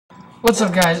What's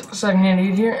up, guys?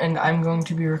 Second here, and I'm going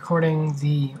to be recording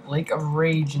the Lake of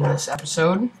Rage in this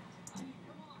episode.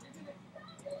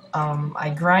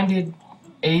 I grinded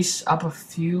Ace up a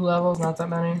few levels, not that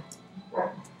many.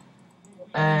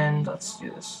 And let's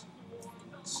do this.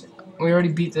 We already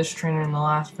beat this trainer in the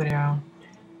last video.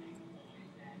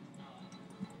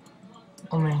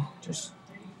 I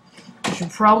should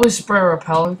probably spray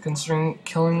Repel, considering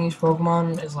killing these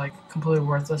Pokemon is like completely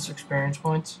worthless experience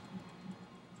points.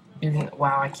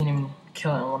 Wow, I can't even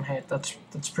kill it in one hit. That's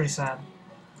pretty sad.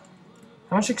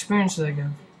 How much experience do they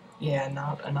give? Yeah,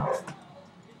 not enough.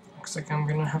 Looks like I'm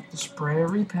gonna have to spray a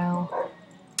Repel.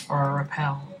 Or a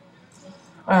Repel.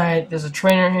 Alright, there's a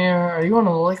trainer here. Are you on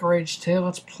a Lake of Rage too?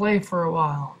 Let's play for a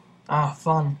while. Ah,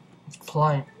 fun. Let's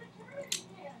play.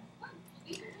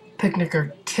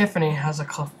 Picnicker Tiffany has a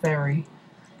Clefairy.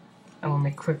 I will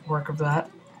make quick work of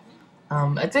that.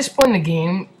 At this point in the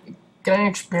game, getting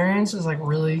experience is like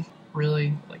really,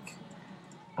 like,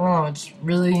 I don't know, it's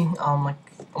really, like,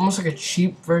 almost like a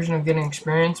cheap version of getting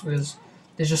experience because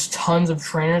there's just tons of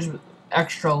trainers with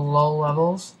extra low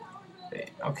levels.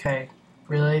 Okay,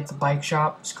 really? The bike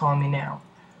shop is calling me now.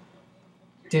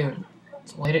 Dude,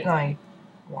 it's late at night.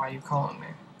 Why are you calling me?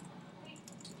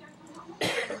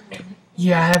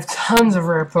 Yeah, I have tons of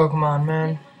rare Pokemon,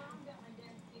 man.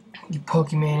 You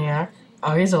Pokemaniac.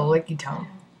 Oh, he's a Lickitung.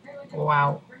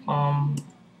 Wow.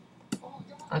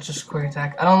 That's just quick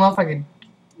attack. I don't know if I could.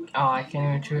 Oh, I can't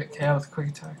even do it. KO with quick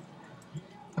attack.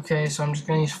 Okay, so I'm just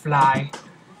gonna use Fly.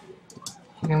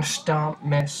 I'm gonna Stomp,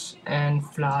 Miss, and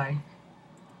Fly.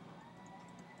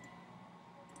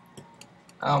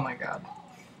 Oh my god.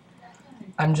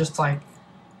 I'm just like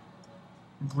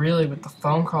really with the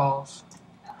phone calls.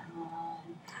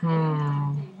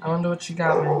 I wonder what she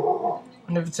got me. I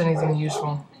wonder if it's anything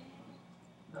useful.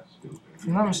 If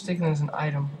I'm not mistaken, there's an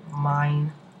item.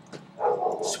 Mine.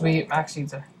 Sweet, Max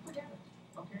Ether.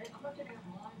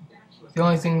 The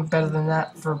only thing better than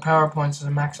that for power points is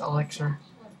a Max Elixir.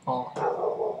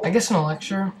 Well, I guess an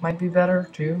Elixir might be better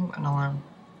too. I don't know.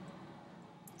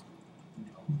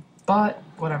 But,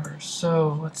 whatever.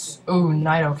 So, let's... Ooh,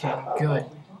 Nidoking. Good.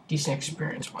 Decent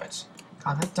experience points.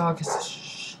 God, that dog is the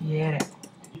shit.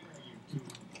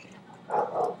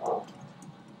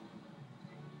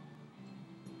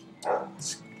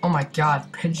 Oh my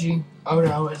god,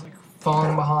 Pidgeotto is like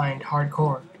falling behind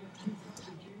hardcore.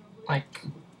 Like,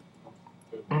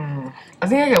 I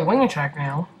think I get Wing Attack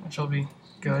now, which will be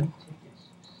good.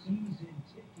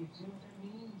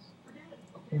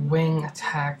 Wing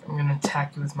Attack. I'm gonna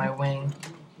attack you with my wing.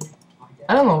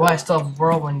 I don't know why I still have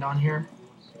Whirlwind on here.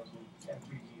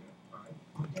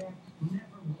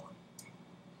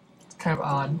 It's kind of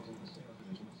odd.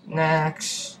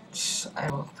 Next, I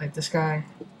will fight this guy.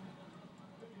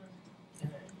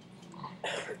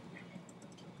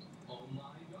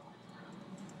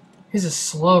 He's a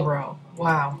Slowbro.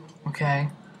 Wow. Okay.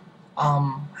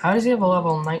 How does he have a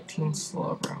level 19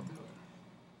 Slowbro?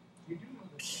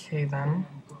 Okay then.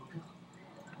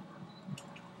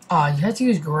 You had to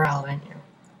use Growl, didn't you?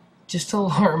 Just to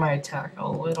lower my attack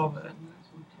a little bit.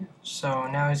 So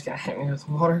now he's gonna hit me with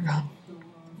Water Gun.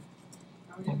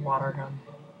 Water Gun.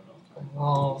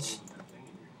 Walls.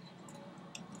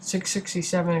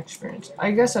 667 experience.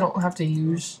 I guess I don't have to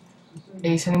use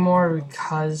Ace anymore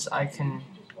because I can,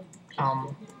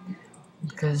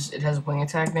 because it has Wing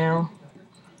Attack now.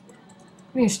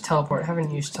 I'm gonna use Teleport. I haven't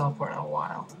used Teleport in a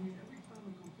while.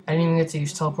 I didn't even get to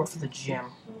use Teleport for the gym.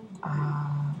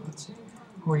 Let's see.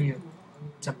 Who are you?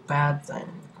 It's a bad thing.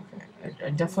 Okay. I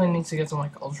definitely need to get some,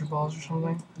 like, Ultra Balls or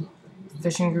something.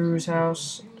 Fishing Guru's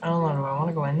house. I don't know. Do I want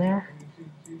to go in there?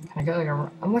 Can I get, like,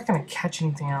 a... I'm not gonna catch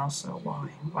anything else, so why?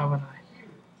 Why would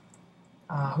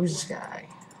I? Who's this guy?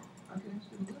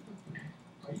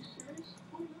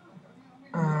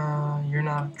 You're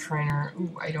not a trainer.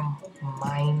 Ooh, item.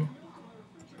 Mine.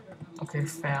 Okay,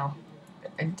 fail.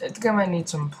 I think I might need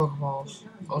some Pokeballs.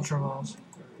 Ultra Balls.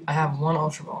 I have one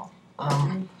Ultra Ball.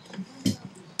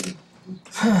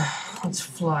 Let's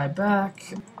fly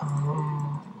back.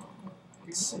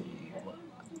 Let's see.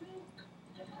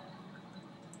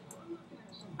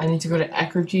 I need to go to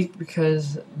Ecruteak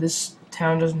because this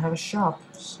town doesn't have a shop,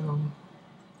 so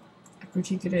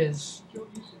Ecruteak it is.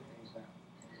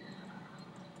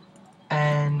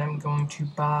 And I'm going to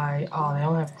buy... Oh, they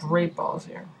only have Great Balls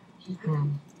here.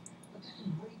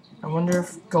 I wonder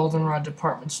if Goldenrod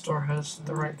Department Store has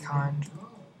the right kind.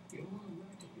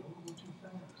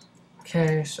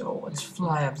 Okay, so let's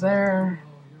fly up there.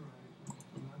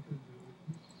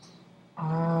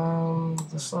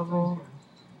 This level.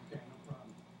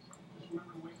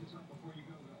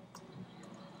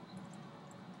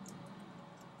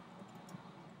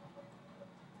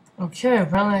 Okay,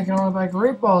 apparently I can only buy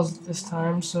great balls this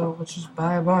time, so let's just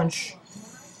buy a bunch.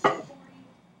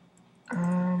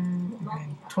 Okay,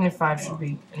 25 should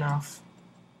be enough.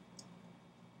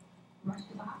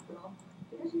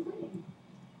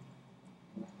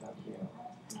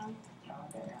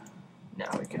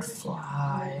 Now we can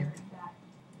fly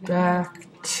back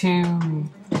to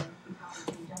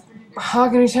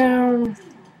Mahogany Town.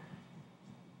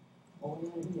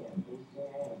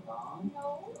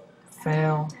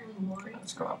 Fail. Okay,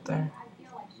 let's go up there.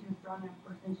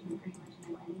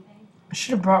 I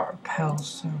should have brought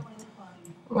repels too.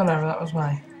 Whatever, that was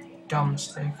my dumb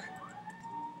mistake.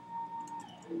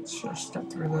 Let's just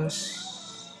step through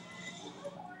this.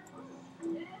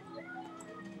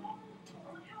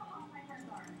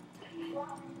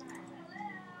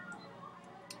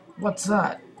 What's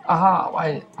that? Aha,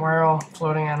 why are all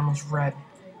floating animals red?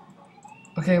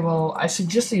 Okay, well, I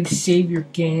suggest that you save your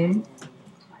game.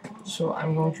 So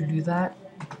I'm going to do that.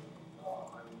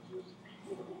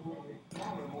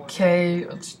 Okay,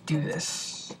 let's do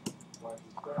this.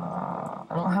 I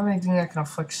don't have anything that can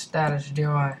afflict status, do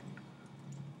I?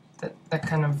 That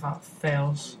kind of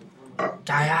fails.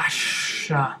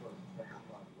 Gayasha.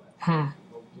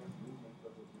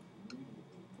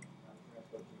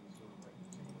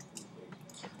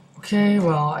 Okay,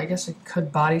 well, I guess I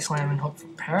could body slam and hope for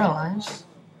paralyze.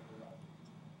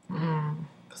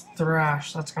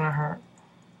 Thrash, that's gonna hurt.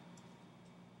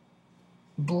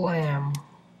 Blam.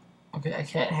 Okay, I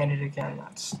can't hit it again.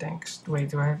 That stinks. Wait,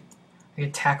 do I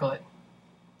can tackle it?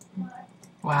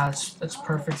 Wow, that's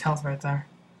perfect health right there.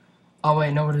 Oh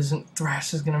wait, no, it isn't.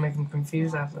 Thrash is gonna make him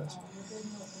confused after this.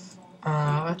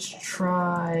 Let's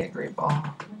try Great Ball.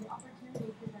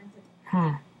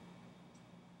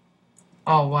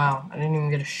 Oh wow, I didn't even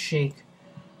get a shake.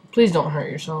 Please don't hurt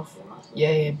yourself.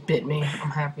 Yay, it bit me.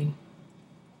 I'm happy.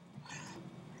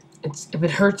 If it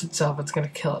hurts itself, it's gonna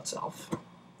kill itself.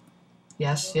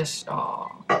 Yes, yes. Oh.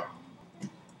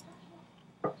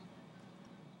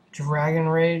 Dragon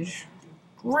Rage.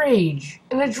 Rage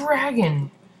and a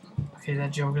dragon. Okay, that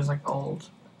joke is like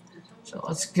old. So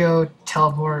let's go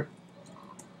teleport.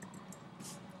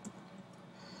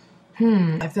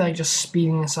 I feel like just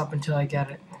speeding this up until I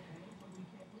get it.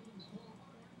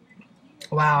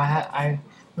 Wow, I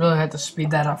really had to speed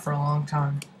that up for a long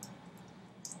time.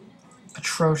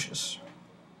 Atrocious.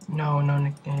 No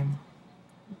nickname.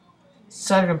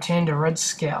 Decided to obtain a red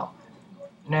scale.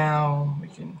 Now we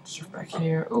can surf back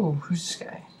here. Ooh, who's this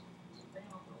guy?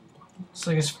 Looks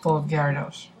like it's full of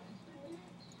Gyarados.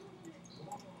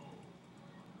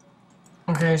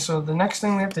 Okay, so the next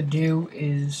thing we have to do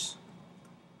is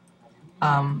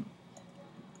well,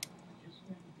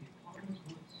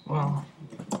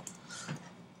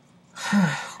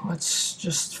 let's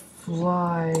just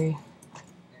fly.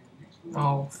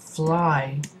 Oh,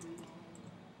 fly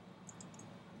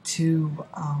to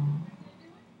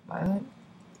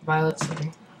Violet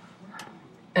City,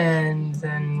 and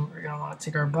then we're gonna want to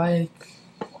take our bike.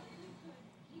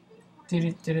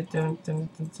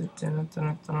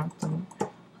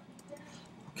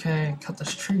 Okay, cut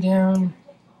this tree down.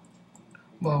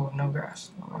 Whoa, no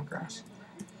grass, no more grass.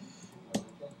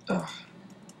 Ugh.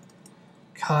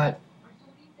 Cut.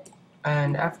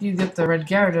 And after you get the red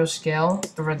Gyarados scale,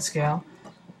 the red scale,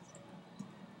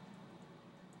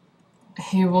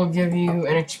 he will give you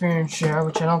an experience share,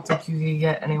 which I don't think you can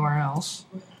get anywhere else.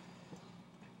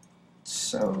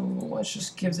 So let's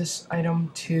just give this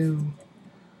item to,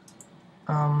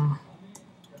 I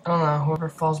don't know, whoever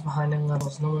falls behind in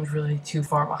levels. No one's really too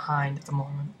far behind at the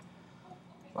moment.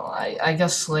 Well, I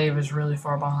guess Slave is really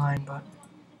far behind, but,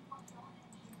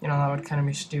 you know, that would kind of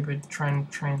be stupid, trying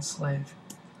to train Slave.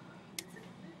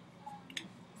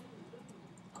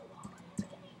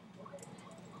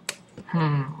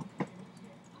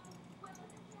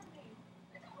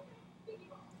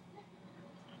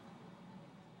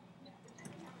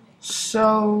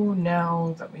 So,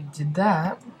 now that we did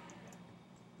that,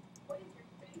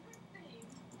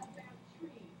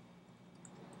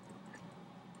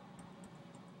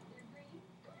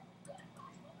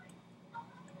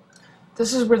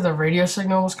 this is where the radio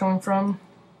signal was coming from.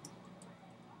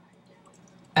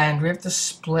 And we have to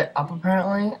split up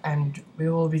apparently, and we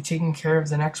will be taking care of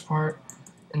the next part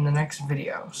in the next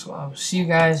video. So I'll see you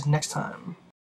guys next time.